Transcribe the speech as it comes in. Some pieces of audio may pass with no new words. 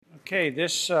Okay,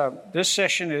 this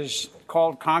session is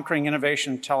called Conquering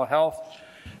Innovation in Telehealth.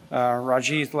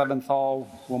 Rajiv Leventhal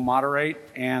will moderate,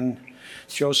 and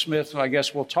Joe Smith, I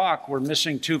guess, will talk. We're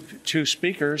missing two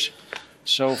speakers,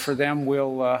 so for them,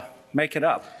 we'll make it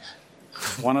up.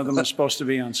 One of them is supposed to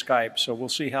be on Skype, so we'll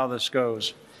see how this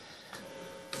goes.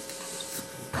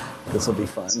 This will be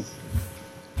fun.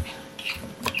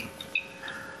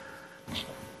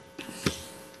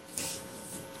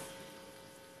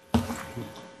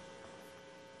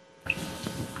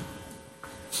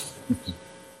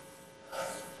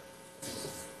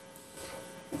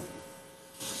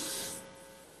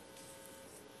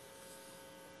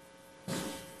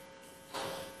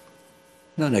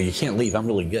 No, you can't leave. I'm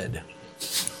really good.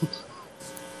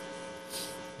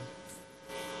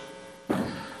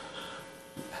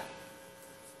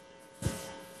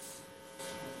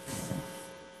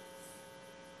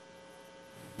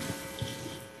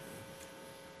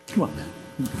 Come on, man.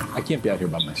 I can't be out here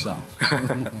by myself.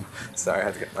 Sorry, I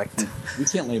had to get mic'd. We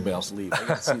can't let anybody else leave. I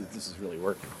got to see that this is really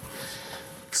working.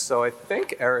 So I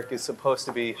think Erik is supposed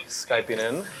to be Skyping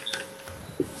in,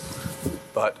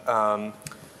 but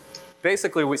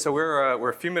basically, we're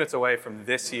a few minutes away from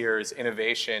this year's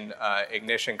Innovation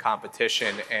Ignition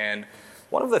competition, and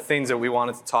one of the things that we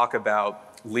wanted to talk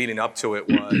about leading up to it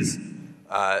was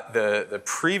the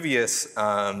previous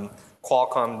Qualcomm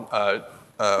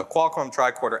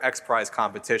Tricorder XPRIZE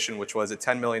competition, which was a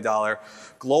 $10 million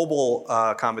global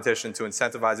competition to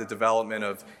incentivize the development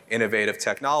of innovative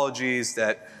technologies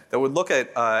that would look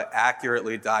at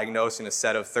accurately diagnosing a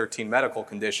set of 13 medical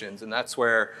conditions. And that's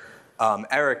where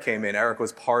Erik came in. Erik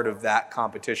was part of that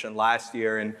competition last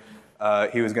year, and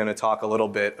he was going to talk a little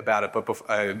bit about it. But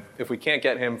if we can't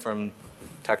get him from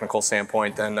technical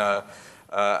standpoint, then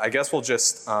I guess we'll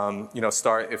just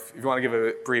start. If you want to give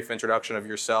a brief introduction of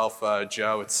yourself,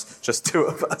 Joe, it's just two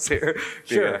of us here.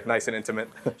 Sure. Nice and intimate.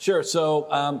 Sure.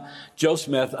 So Joe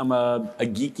Smith, I'm a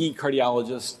geeky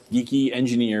cardiologist, geeky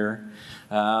engineer,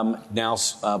 now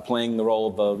playing the role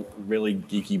of a really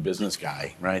geeky business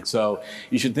guy, right? So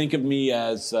you should think of me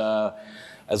as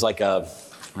like a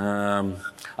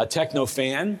techno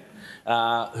fan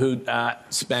who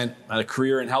spent a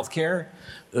career in healthcare,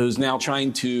 who's now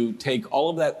trying to take all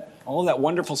of that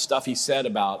wonderful stuff he said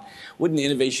about wouldn't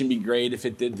innovation be great if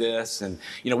it did this, and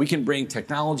we can bring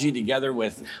technology together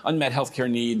with unmet healthcare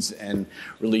needs and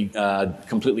really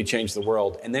completely change the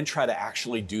world, and then try to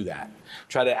actually do that.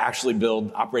 Try to actually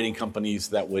build operating companies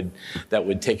that would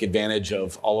take advantage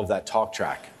of all of that talk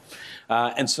track.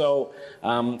 And so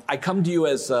I come to you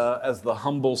as the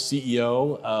humble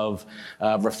CEO of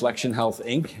Reflexion Health,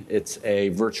 Inc. It's a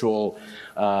virtual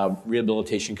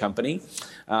rehabilitation company.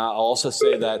 I'll also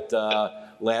say that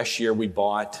last year we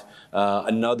bought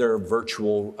another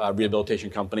virtual rehabilitation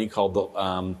company called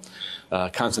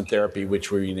Constant Therapy,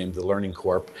 which we renamed the Learning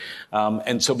Corp.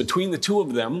 And so between the two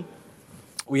of them,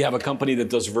 we have a company that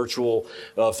does virtual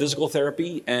physical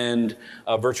therapy and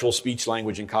virtual speech,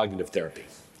 language, and cognitive therapy.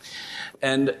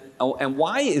 And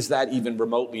why is that even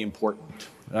remotely important?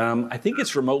 I think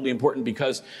it's remotely important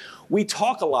because we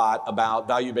talk a lot about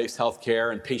value-based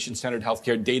healthcare and patient-centered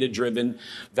healthcare, data-driven,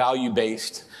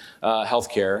 value-based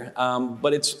healthcare,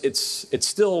 but it's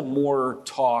still more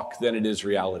talk than it is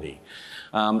reality.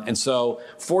 And so,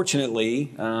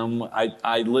 fortunately,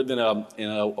 I live in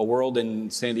a world in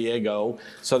San Diego,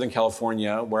 Southern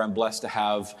California, where I'm blessed to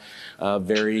have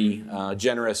very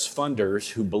generous funders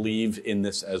who believe in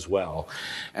this as well.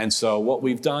 And so what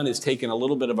we've done is taken a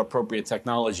little bit of appropriate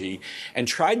technology and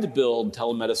tried to build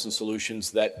telemedicine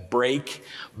solutions that break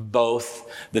both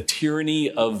the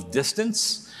tyranny of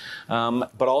distance,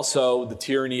 but also the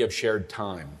tyranny of shared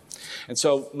time. And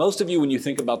so most of you, when you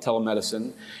think about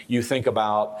telemedicine, you think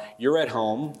about you're at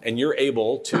home and you're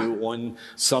able to, on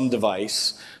some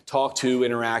device, talk to,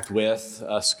 interact with,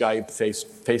 Skype,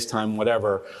 FaceTime,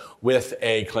 whatever, with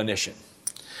a clinician.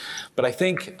 But I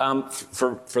think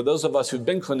for those of us who've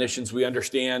been clinicians, we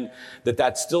understand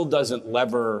that still doesn't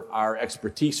lever our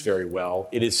expertise very well.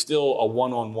 It is still a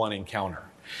one-on-one encounter.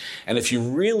 And if you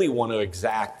really want to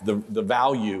exact the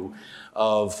value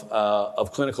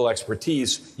of clinical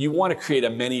expertise, you want to create a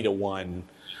many-to-one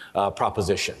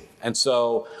proposition. And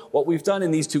so what we've done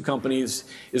in these two companies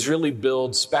is really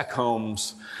build spec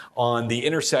homes on the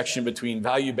intersection between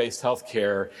value-based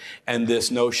healthcare and this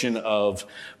notion of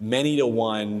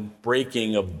many-to-one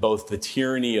breaking of both the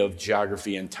tyranny of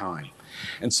geography and time.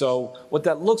 And so what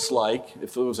that looks like,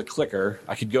 if it was a clicker,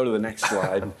 I could go to the next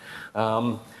slide.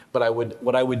 But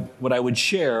what I would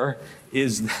share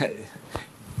is that.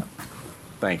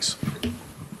 Thanks.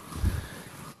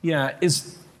 Yeah,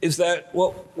 is that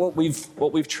what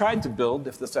we've tried to build,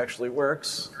 if this actually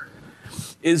works,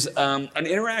 is an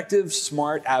interactive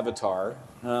smart avatar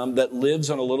that lives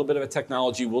on a little bit of a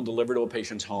technology we'll deliver to a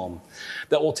patient's home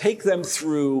that will take them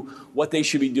through what they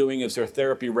should be doing as their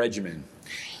therapy regimen,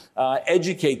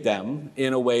 educate them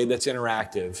in a way that's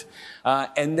interactive,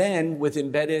 and then with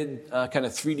embedded kind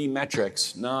of 3D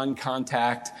metrics,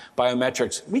 non-contact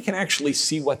biometrics, we can actually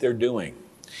see what they're doing.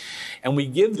 And we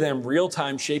give them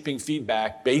real-time shaping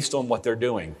feedback based on what they're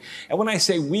doing. And when I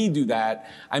say we do that,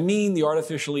 I mean the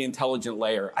artificially intelligent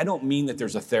layer. I don't mean that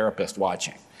there's a therapist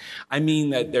watching. I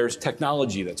mean that there's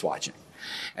technology that's watching.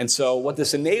 And so what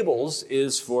this enables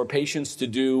is for patients to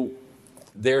do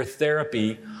their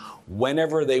therapy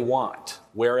whenever they want,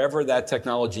 wherever that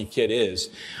technology kit is,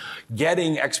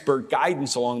 getting expert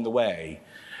guidance along the way,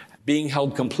 being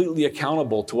held completely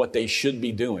accountable to what they should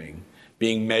be doing,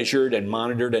 being measured and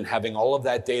monitored and having all of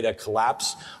that data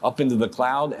collapse up into the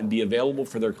cloud and be available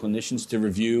for their clinicians to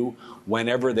review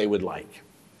whenever they would like.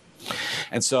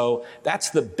 And so that's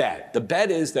the bet. The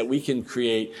bet is that we can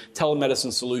create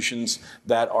telemedicine solutions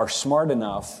that are smart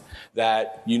enough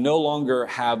that you no longer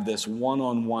have this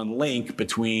one-on-one link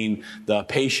between the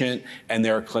patient and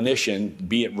their clinician,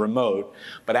 be it remote,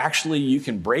 but actually you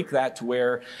can break that to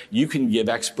where you can give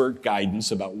expert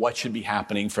guidance about what should be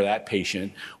happening for that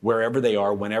patient wherever they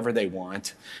are, whenever they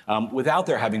want, without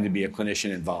there having to be a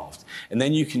clinician involved. And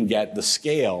then you can get the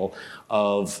scale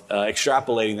of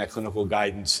extrapolating that clinical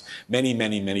guidance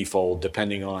many fold,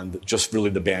 depending on just really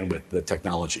the bandwidth, the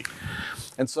technology.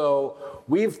 And so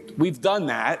we've done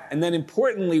that, and then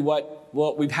importantly,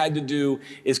 what we've had to do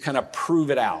is kind of prove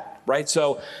it out, right?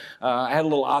 So I had a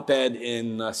little op-ed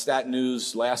in Stat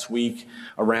News last week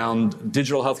around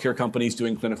digital healthcare companies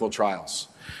doing clinical trials.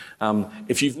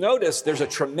 If you've noticed, there's a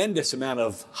tremendous amount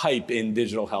of hype in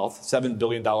digital health. $7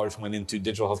 billion went into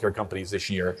digital healthcare companies this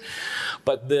year.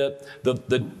 But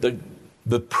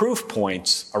the proof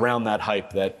points around that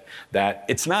hype that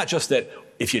it's not just that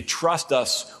if you trust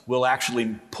us, we'll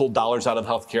actually pull dollars out of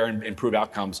healthcare and improve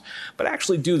outcomes, but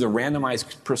actually do the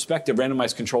prospective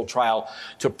randomized controlled trial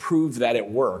to prove that it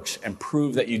works and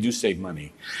prove that you do save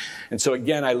money. And so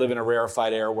again, I live in a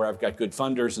rarefied era where I've got good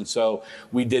funders, and so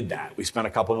we did that. We spent a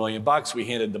couple $1 million. We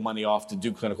handed the money off to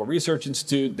Duke Clinical Research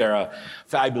Institute. They're a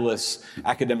fabulous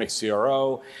academic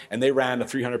CRO, and they ran a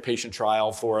 300-patient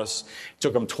trial for us. It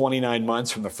took them 29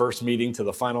 months from the first meeting to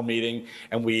the final meeting,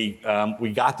 and we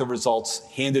got the results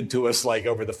handed to us like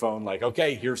over the phone, like,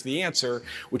 okay, here's the answer,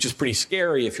 which is pretty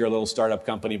scary if you're a little startup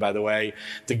company, by the way,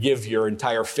 to give your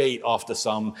entire fate off to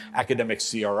some academic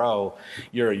CRO.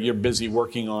 You're busy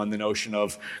working on the notion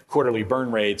of quarterly burn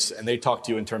rates, and they talk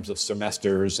to you in terms of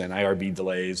semesters and IRB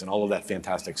delays and all of that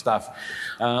fantastic stuff.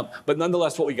 But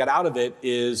nonetheless, what we got out of it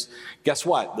is, guess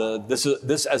what?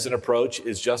 This as an approach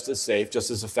is just as safe,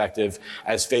 just as effective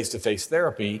as face-to-face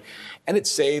therapy, and it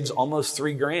saves almost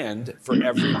 $3,000 for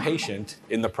every patient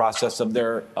in the process of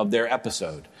their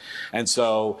episode. And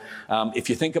so if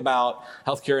you think about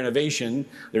healthcare innovation,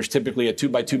 there's typically a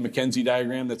 2x2 McKenzie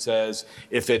diagram that says,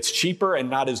 if it's cheaper and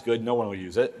not as good, no one will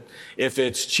use it. If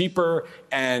it's cheaper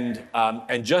and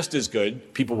just as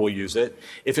good, people will use it.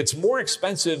 If it's more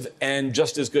expensive and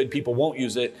just as good, people won't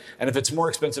use it. And if it's more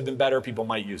expensive and better, people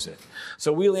might use it.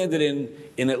 So we landed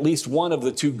in at least one of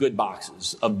the two good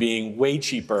boxes of being way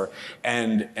cheaper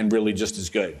and really just as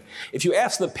good. If you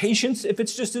ask the patients if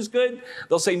it's just as good,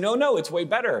 they'll say, no, it's way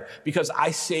better because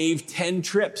I saved 10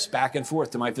 trips back and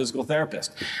forth to my physical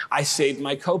therapist. I saved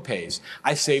my copays.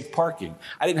 I saved parking.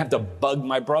 I didn't have to bug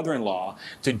my brother-in-law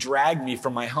to drag me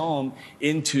from my home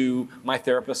into my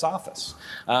therapist's office.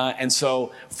 And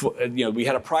so, we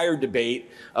had a prior debate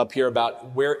up here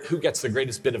about who gets the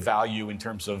greatest bit of value in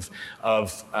terms of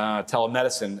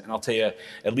telemedicine. And I'll tell you,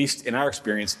 at least in our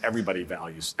experience, everybody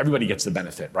gets the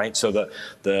benefit, right? So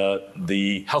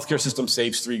the healthcare system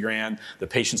saves $3,000, the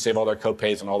patients save all their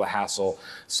copays and all the hassle.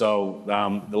 So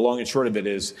the long and short of it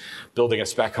is building a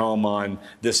spec home on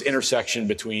this intersection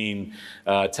between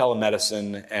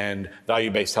telemedicine and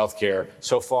value-based healthcare.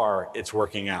 So far, it's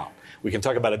working out. We can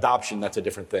talk about adoption, that's a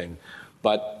different thing.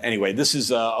 But anyway, this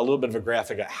is a little bit of a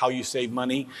graphic of how you save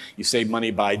money. You save money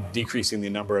by decreasing the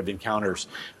number of encounters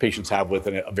patients have with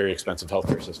a very expensive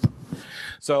healthcare system.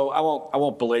 So I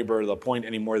won't belabor the point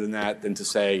any more than that, than to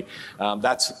say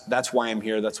that's why I'm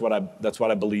here. That's what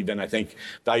I believe in. I think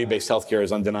value-based healthcare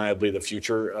is undeniably the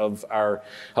future of our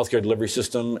healthcare delivery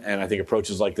system, and I think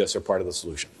approaches like this are part of the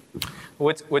solution.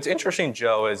 What's interesting,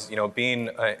 Joe, is being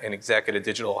an exec at a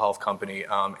digital health company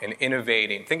and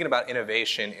thinking about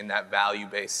innovation in that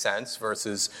value-based sense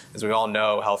versus, as we all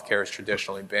know, healthcare has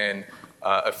traditionally been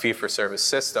a fee-for-service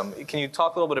system. Can you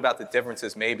talk a little bit about the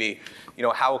differences, maybe,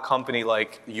 how a company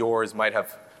like yours might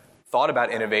have thought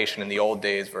about innovation in the old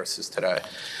days versus today?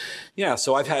 Yeah,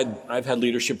 so I've had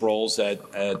leadership roles at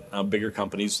bigger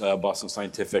companies, Boston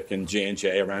Scientific and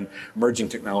J&J, around emerging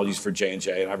technologies for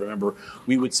J&J. And I remember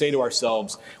we would say to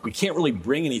ourselves, we can't really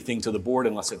bring anything to the board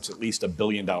unless it's at least $1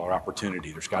 billion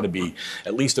opportunity. There's got to be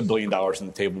at least $1 billion on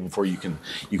the table before you can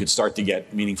start to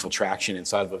get meaningful traction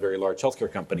inside of a very large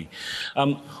healthcare company.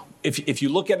 If you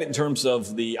look at it in terms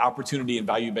of the opportunity in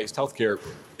value-based healthcare,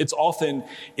 it's often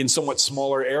in somewhat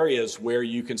smaller areas where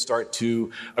you can start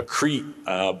to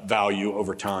accrete value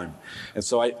over time. And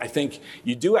so I think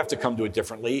you do have to come to it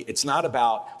differently. It's not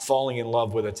about falling in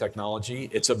love with a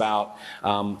technology. It's about,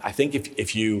 I think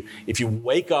if you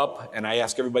wake up, and I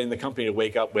ask everybody in the company to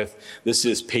wake up with, this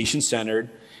is patient-centered,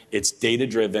 it's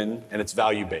data-driven, and it's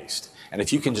value-based. And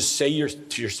if you can just say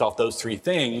to yourself those three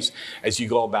things as you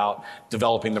go about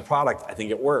developing the product, I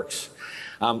think it works.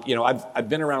 I've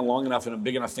been around long enough and a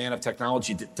big enough fan of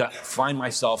technology to find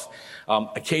myself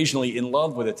occasionally in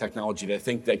love with a technology that I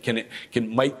think that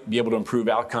might be able to improve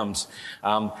outcomes.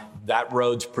 That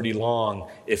road's pretty long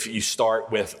if you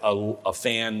start with a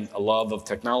love of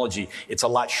technology. It's a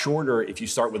lot shorter if you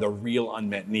start with a real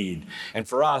unmet need. And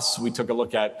for us, we took a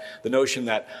look at the notion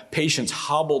that patients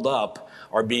hobbled up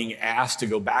are being asked to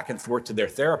go back and forth to their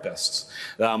therapists,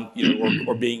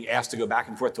 or being asked to go back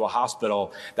and forth to a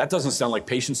hospital. That doesn't sound like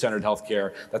patient-centered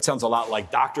healthcare. That sounds a lot like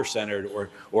doctor-centered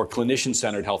or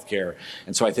clinician-centered healthcare.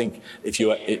 And so I think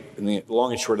the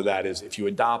long and short of that is if you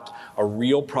adopt a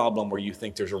real problem where you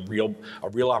think there's a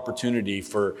real opportunity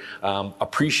for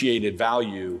appreciated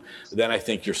value, then I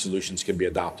think your solutions can be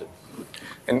adopted.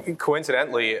 And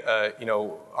coincidentally,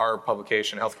 our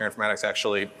publication, Healthcare Informatics,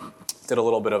 actually did a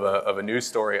little bit of a news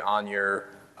story on your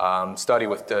study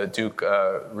with the Duke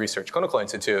Research Clinical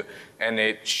Institute, and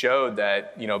it showed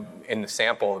that in the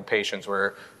sample of patients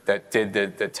that did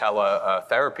the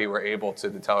teletherapy were able to,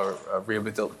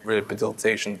 the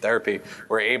rehabilitation therapy,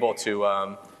 were able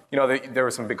to. There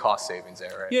were some big cost savings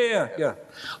there, right? Yeah.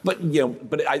 But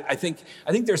I think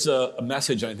there's a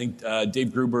message, and I think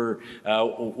Dave Gruber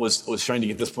was trying to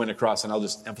get this point across, and I'll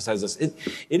just emphasize this.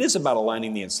 It is about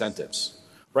aligning the incentives.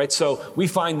 Right, so we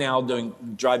find now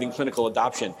driving clinical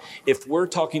adoption, if we're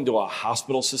talking to a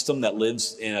hospital system that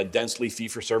lives in a densely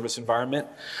fee-for-service environment,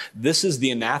 this is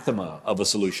the anathema of a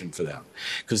solution for them,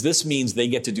 because this means they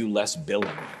get to do less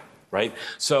billing. Right,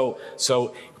 so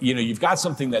you've got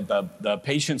something that the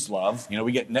patients love.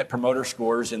 We get net promoter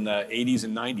scores in the 80s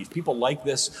and 90s. People like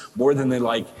this more than they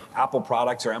like Apple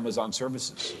products or Amazon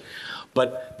services.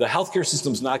 But the healthcare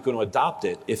system's not going to adopt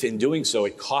it if, in doing so,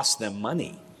 it costs them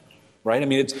money. Right? I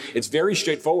mean, it's very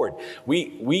straightforward.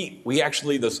 We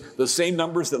actually, the same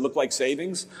numbers that look like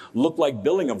savings look like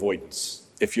billing avoidance.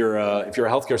 If you're a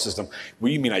healthcare system,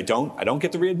 you mean I don't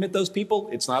get to readmit those people?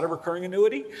 It's not a recurring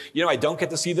annuity. I don't get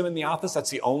to see them in the office.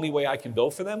 That's the only way I can bill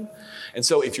for them. And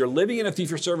so if you're living in a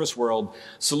fee-for-service world,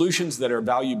 solutions that are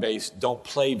value-based don't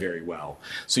play very well.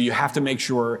 So you have to make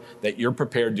sure that you're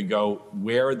prepared to go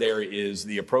where there is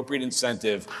the appropriate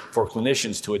incentive for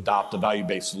clinicians to adopt a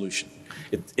value-based solution.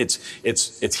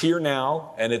 It's here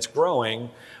now and it's growing,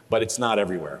 but it's not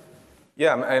everywhere.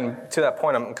 Yeah, and to that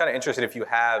point, I'm kind of interested if you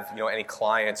have any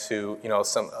clients who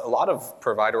a lot of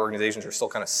provider organizations are still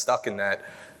kind of stuck in that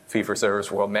fee-for-service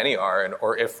world. Many are,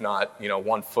 or if not,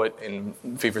 1 foot in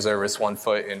fee-for-service, 1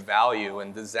 foot in value.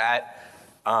 And does that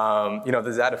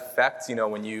affect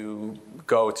when you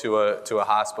go to a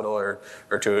hospital or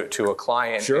to a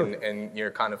client? Sure. and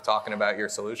you're kind of talking about your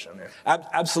solution there?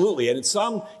 Absolutely, and in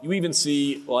some you even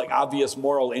see like obvious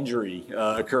moral injury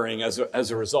occurring as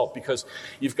a result, because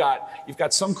you've got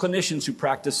some clinicians who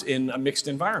practice in a mixed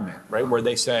environment, right, where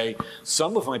they say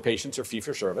some of my patients are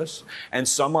fee-for-service and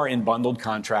some are in bundled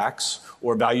contracts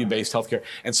or value-based healthcare,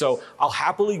 and so I'll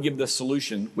happily give the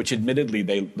solution, which admittedly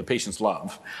the patients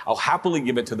love. I'll happily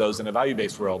give it to those in a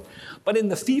value-based world. But in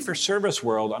the fee-for-service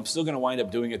world, I'm still going to wind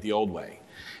up doing it the old way.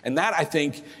 And that, I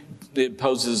think, it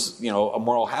poses, a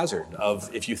moral hazard of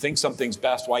if you think something's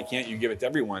best, why can't you give it to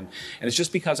everyone? And it's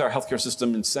just because our healthcare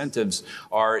system incentives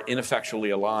are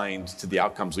ineffectually aligned to the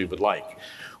outcomes we would like.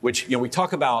 Which, we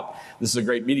talk about, this is a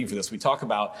great meeting for this, we talk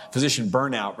about physician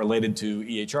burnout related to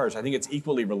EHRs. I think it's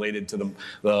equally related to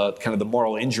the kind of the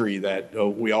moral injury that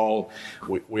we all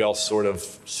sort of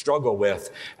struggle with,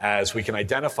 as we can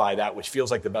identify that, which feels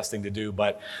like the best thing to do,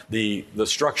 but the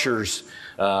structures,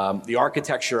 the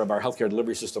architecture of our healthcare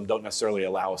delivery system don't necessarily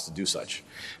allow us to do such.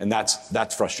 And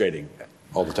that's frustrating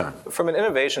all the time. From an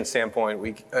innovation standpoint,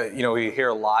 we hear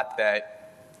a lot that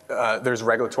there's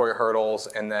regulatory hurdles,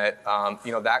 and that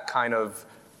that kind of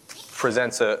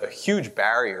presents a huge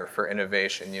barrier for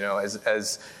innovation.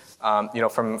 As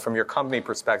From your company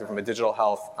perspective, from a digital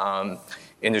health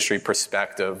industry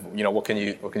perspective, what can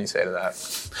you say to that?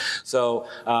 So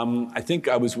I think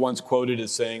I was once quoted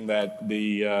as saying that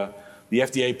the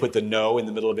FDA put the no in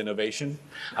the middle of innovation.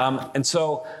 And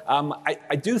so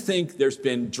I do think there's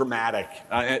been dramatic.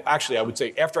 Actually, I would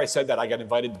say after I said that, I got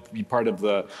invited to be part of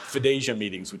the FIDASIA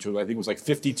meetings, which I think was like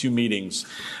 52 meetings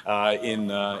in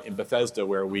Bethesda,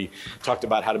 where we talked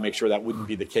about how to make sure that wouldn't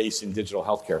be the case in digital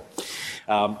healthcare.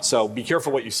 So be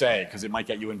careful what you say, because it might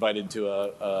get you invited to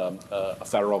a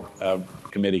federal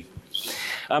committee.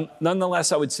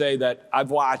 Nonetheless, I would say that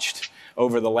I've watched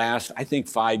over the last, I think,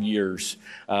 5 years,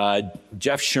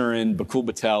 Jeff Shuren, Bakul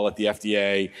Patel at the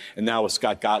FDA, and now with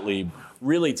Scott Gottlieb,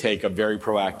 really take a very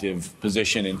proactive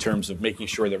position in terms of making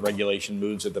sure that regulation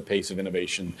moves at the pace of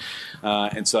innovation.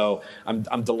 And so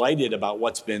I'm delighted about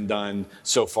what's been done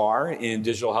so far in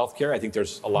digital healthcare. I think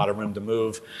there's a lot of room to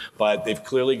move, but they've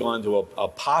clearly gone to a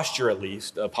posture, at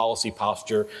least, a policy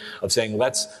posture of saying,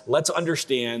 let's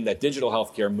understand that digital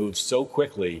healthcare moves so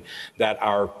quickly that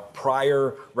our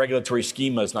prior regulatory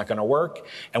schema is not going to work,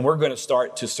 and we're going to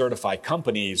start to certify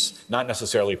companies, not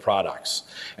necessarily products.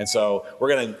 And so we're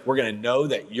going to know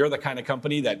that you're the kind of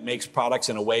company that makes products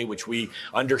in a way which we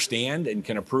understand and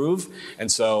can approve.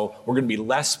 And so we're going to be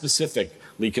less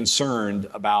specifically concerned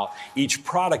about each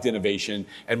product innovation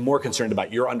and more concerned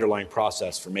about your underlying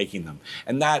process for making them.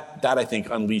 And that I think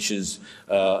unleashes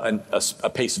a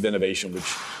pace of innovation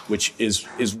which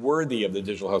is worthy of the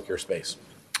digital healthcare space.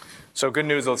 So good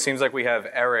news. It seems like we have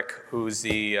Erik, who's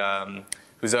on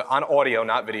audio,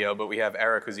 not video, but we have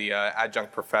Erik, who's the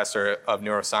Adjunct Professor of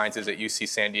Neurosciences at UC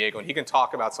San Diego, and he can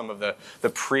talk about some of the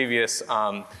previous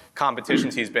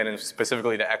competitions he's been in,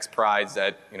 specifically the XPRIZE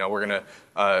that we're going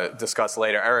to discuss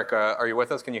later. Erik, are you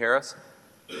with us? Can you hear us?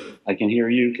 I can hear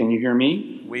you. Can you hear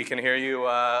me? We can hear you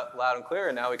loud and clear,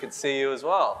 and now we can see you as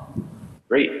well.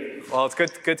 Great. Well, it's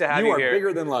good to have you here. You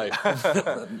are bigger than life.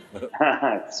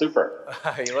 Super.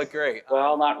 You look great.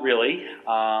 Well, not really,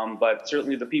 but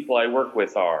certainly the people I work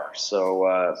with are.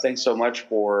 So thanks so much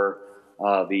for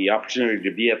the opportunity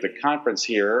to be at the conference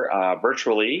here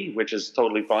virtually, which is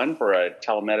totally fun for a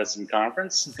telemedicine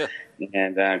conference.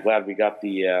 And I'm glad we got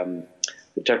the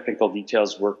technical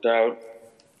details worked out.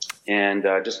 And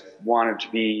just wanted to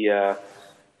be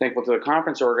thankful to the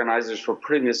conference organizers for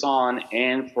putting this on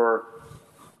and for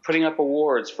putting up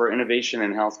awards for innovation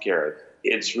in healthcare.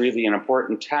 It's really an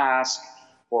important task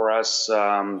for us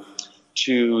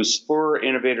to spur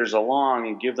innovators along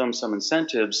and give them some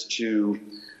incentives to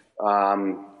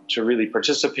really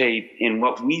participate in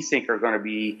what we think are going to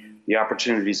be the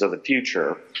opportunities of the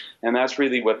future. And that's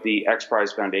really what the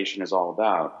XPRIZE Foundation is all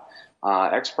about.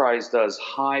 XPRIZE does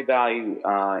high-value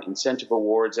incentive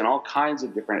awards in all kinds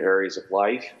of different areas of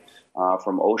life,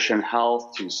 from ocean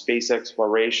health to space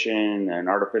exploration and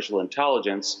artificial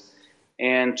intelligence,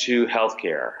 and to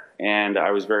healthcare. And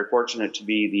I was very fortunate to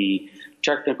be the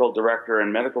technical director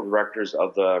and medical directors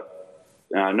of the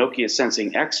Nokia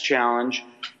Sensing XCHALLENGE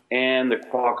and the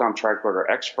Qualcomm Tricorder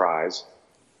XPRIZE.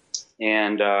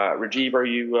 And Rajiv, are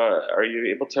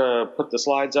you able to put the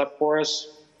slides up for us?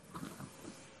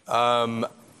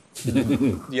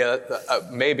 Yeah,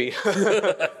 maybe.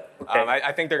 Okay.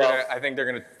 I think they're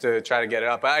gonna try to get it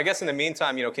up. But I guess in the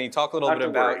meantime, can you talk a little bit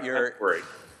about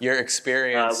your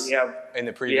experience in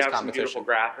the previous competition? We have some beautiful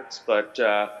graphics, but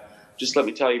just let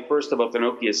me tell you first about the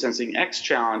Nokia Sensing X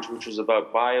Challenge, which was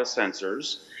about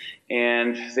biosensors,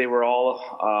 and they were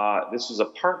all. This was a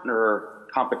partner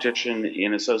competition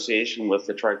in association with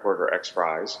the Tricorder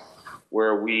XPRIZE,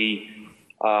 where we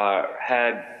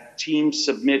had teams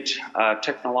submit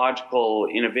technological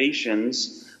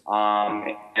innovations.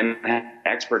 And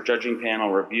expert judging panel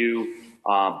review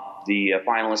the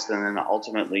finalists and then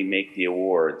ultimately make the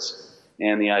awards.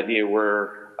 And the idea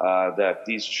were that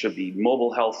these should be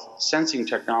mobile health sensing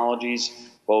technologies,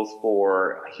 both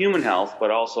for human health, but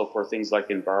also for things like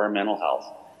environmental health.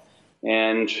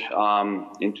 And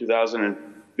in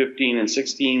 2015 and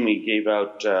 16, we gave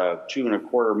out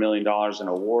 $2.25 million in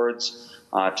awards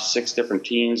to 6 different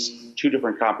teams, 2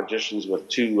 different competitions with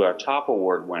 2 top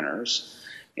award winners.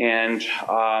 And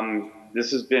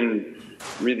this has been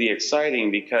really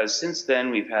exciting because since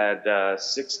then we've had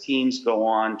 6 teams go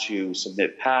on to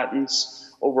submit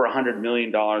patents, over $100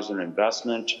 million in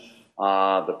investment,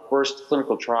 the first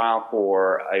clinical trial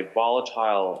for a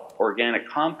volatile organic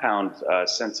compound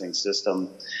sensing system.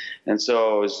 And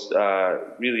so I was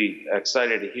really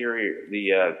excited to hear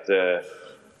the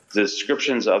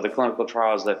descriptions of the clinical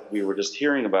trials that we were just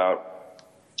hearing about.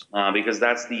 Because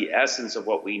that's the essence of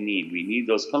what we need. We need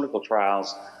those clinical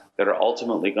trials that are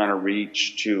ultimately going to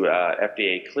reach to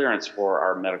FDA clearance for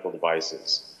our medical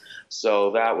devices.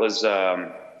 So that was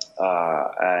an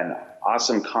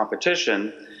awesome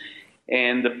competition.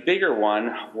 And the bigger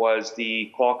one was the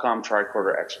Qualcomm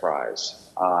Tricorder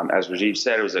XPRIZE. As Rajiv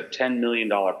said, it was a $10 million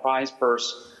prize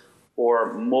purse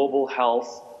for mobile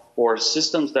health, for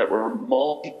systems that were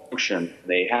multifunction.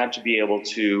 They had to be able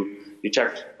to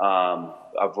detect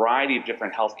a variety of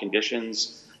different health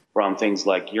conditions, from things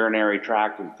like urinary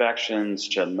tract infections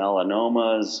to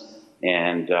melanomas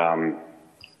and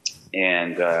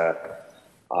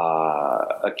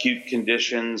acute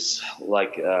conditions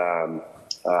like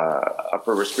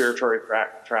upper respiratory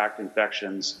tract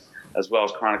infections, as well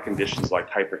as chronic conditions like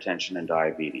hypertension and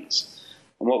diabetes.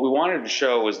 And what we wanted to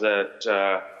show was that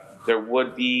there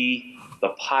would be the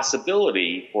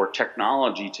possibility for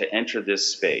technology to enter this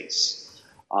space.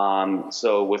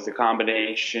 So with the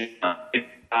combination of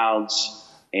clouds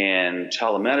and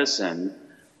telemedicine,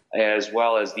 as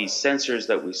well as these sensors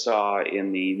that we saw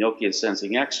in the Nokia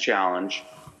Sensing X Challenge,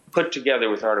 put together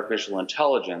with artificial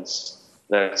intelligence,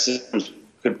 that systems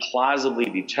could plausibly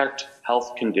detect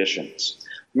health conditions.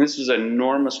 And this was an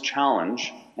enormous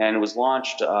challenge, and it was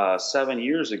launched 7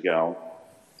 years ago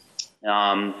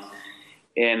and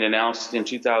announced in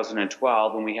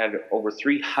 2012, and we had over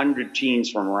 300 teams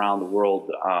from around the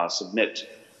world submit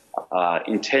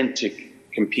intent to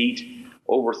compete.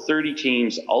 Over 30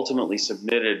 teams ultimately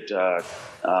submitted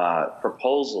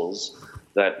proposals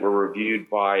that were reviewed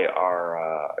by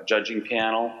our judging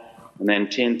panel, and then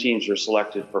 10 teams were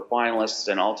selected for finalists,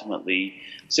 and ultimately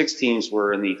 6 teams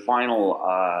were in the final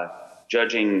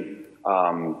judging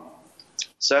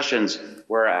sessions,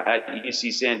 where at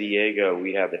UC San Diego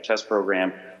we have the test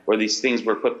program where these things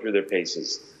were put through their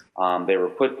paces. They were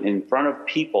put in front of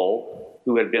people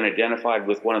who had been identified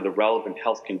with one of the relevant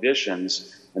health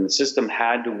conditions, and the system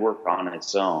had to work on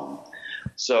its own.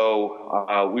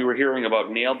 So we were hearing about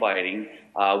nail biting.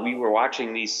 We were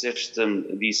watching these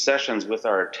sessions with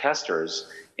our testers,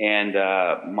 and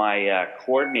my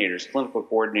clinical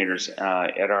coordinators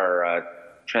at our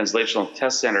translational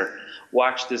test center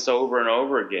watched this over and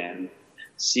over again,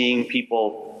 seeing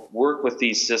people work with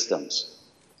these systems.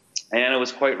 And it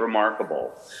was quite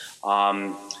remarkable.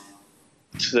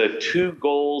 The 2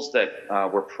 goals that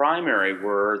were primary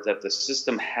were that the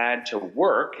system had to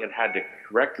work, it had to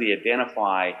correctly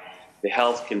identify the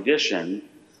health condition,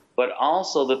 but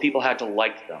also the people had to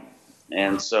like them.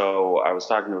 And so I was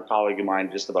talking to a colleague of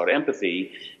mine just about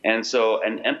empathy, and so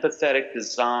an empathetic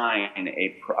design,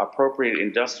 appropriate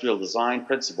industrial design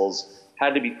principles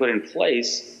had to be put in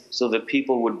place so that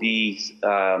people would be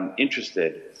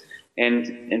interested. And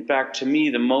in fact, to me,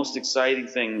 the most exciting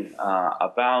thing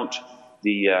about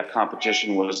the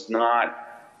competition was not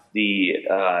the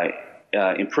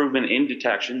improvement in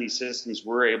detection. These systems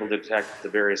were able to detect the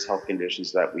various health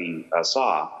conditions that we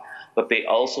saw, but they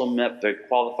also met the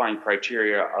qualifying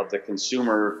criteria of the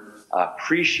consumer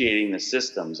appreciating the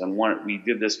systems. And we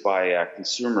did this by a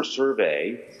consumer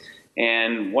survey.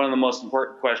 And one of the most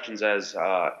important questions, as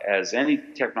any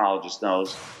technologist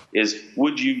knows, is,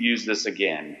 would you use this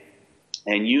again?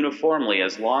 And uniformly,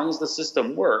 as long as the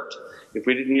system worked,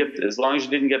 as long as you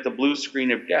didn't get the blue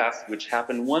screen of death, which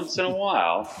happened once in a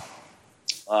while,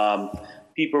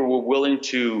 people were willing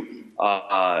to,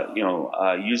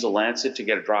 use a lancet to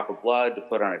get a drop of blood, to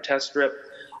put on a test strip,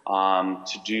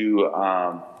 to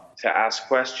ask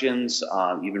questions,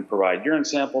 even provide urine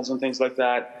samples and things like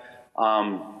that.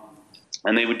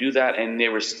 And they would do that, and they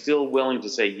were still willing to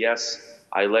say, yes,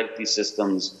 I like these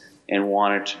systems and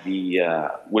wanted to be,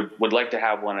 would like to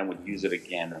have one and would use it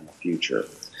again in the future.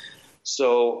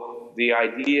 So the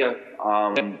idea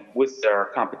with our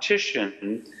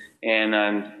competition, and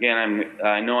again,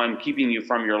 I know I'm keeping you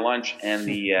from your lunch and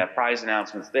the prize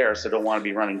announcements there, so don't want to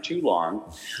be running too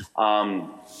long,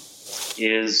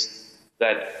 is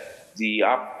that the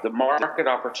market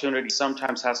opportunity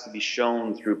sometimes has to be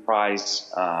shown through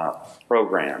prize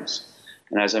programs.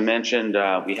 And as I mentioned,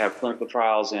 we have clinical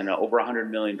trials and over $100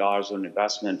 million of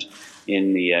investment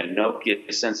in the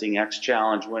Nokia Sensing X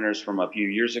Challenge winners from a few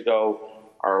years ago.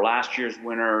 Our last year's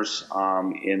winners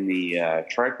in the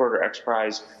Tricorder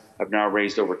XPRIZE have now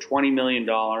raised over $20 million.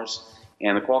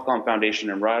 And the Qualcomm Foundation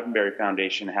and Roddenberry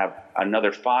Foundation have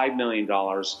another $5 million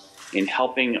in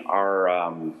helping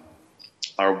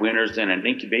our winners in an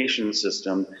incubation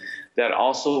system that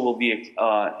also will be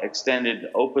extended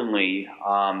openly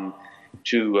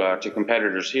to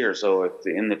competitors here. So if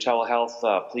in the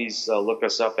telehealth, please look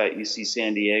us up at UC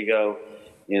San Diego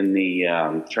in the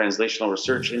Translational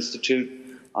Research Institute.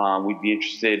 We'd be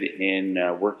interested in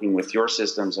working with your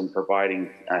systems and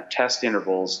providing test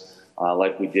intervals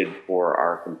like we did for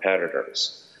our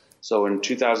competitors. So in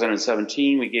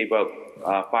 2017, we gave out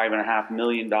 $5.5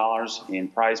 million in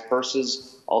prize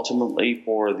purses, ultimately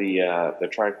for the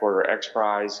Tricorder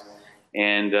XPRIZE,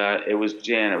 and it was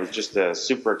just a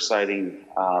super exciting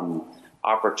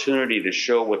opportunity to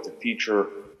show what the future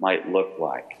might look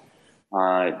like.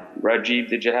 Rajiv,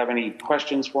 did you have any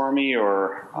questions for me,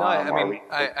 or? No,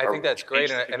 I think that's great,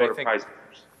 and I think.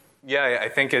 Yeah, I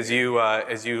think as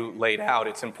you laid out,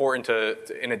 it's important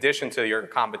to in addition to your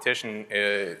competition,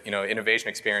 innovation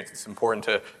experience, it's important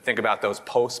to think about those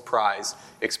post-prize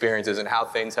experiences and how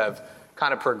things have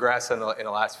kind of progressed in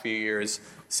the last few years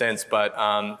since. But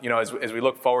as we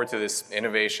look forward to this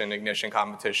innovation ignition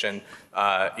competition,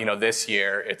 this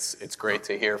year, it's great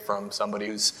to hear from somebody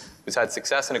who's had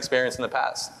success and experience in the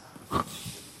past.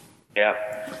 Yeah.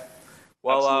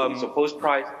 Well, so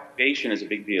post-prize innovation is a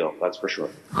big deal, that's for sure.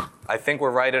 I think we're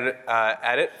right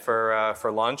at it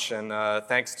for lunch, and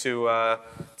thanks to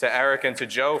Erik and to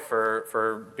Joe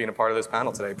for being a part of this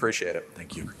panel today. Appreciate it.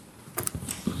 Thank you.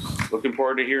 Looking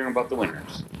forward to hearing about the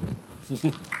winners.